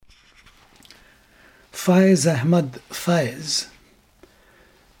فائز احمد فیض۔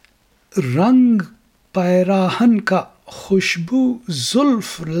 رنگ پیراہن کا خوشبو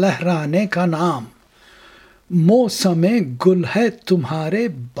زلف لہرانے کا نام، موسم گل ہے تمہارے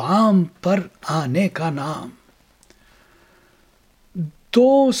بام پر آنے کا نام۔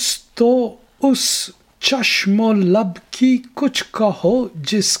 دوستو اس چشم و لب کی کچھ کہو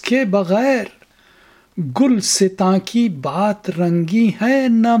جس کے بغیر گلستاں کی بات رنگی ہے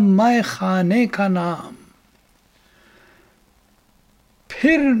نہ مے خانے کا نام۔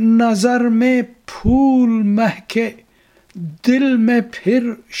 پھر نظر میں پھول مہکے دل میں پھر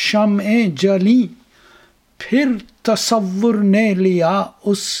شمعیں جلیں، پھر تصور نے لیا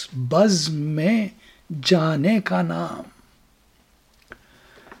اس بزم میں جانے کا نام۔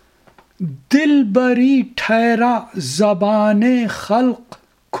 دل بری ٹھہرا زبان خلق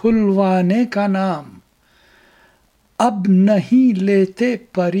کھلوانے کا نام، اب نہیں لیتے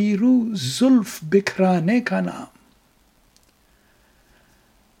پریرو زلف بکھرانے کا نام۔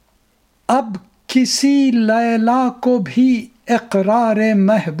 اب کسی لیلا کو بھی اقرار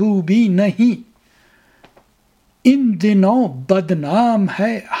محبوبی نہیں، ان دنوں بدنام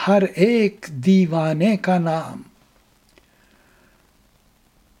ہے ہر ایک دیوانے کا نام۔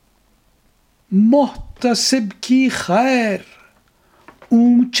 محتسب کی خیر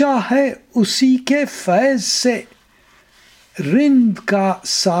اونچا ہے اسی کے فیض سے، رند کا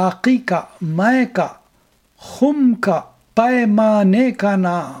ساقی کا مے کا خم کا پیمانے کا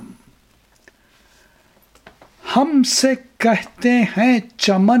نام۔ ہم سے کہتے ہیں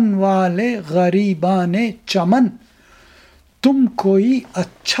چمن والے غریبان چمن، تم کوئی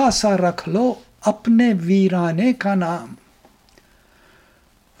اچھا سا رکھ لو اپنے ویرانے کا نام۔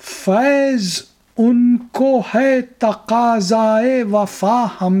 فیض ان کو ہے تقاضائے وفا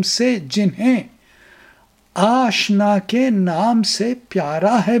ہم سے جنہیں آشنا کے نام سے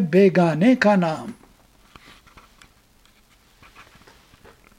پیارا ہے بیگانے کا نام۔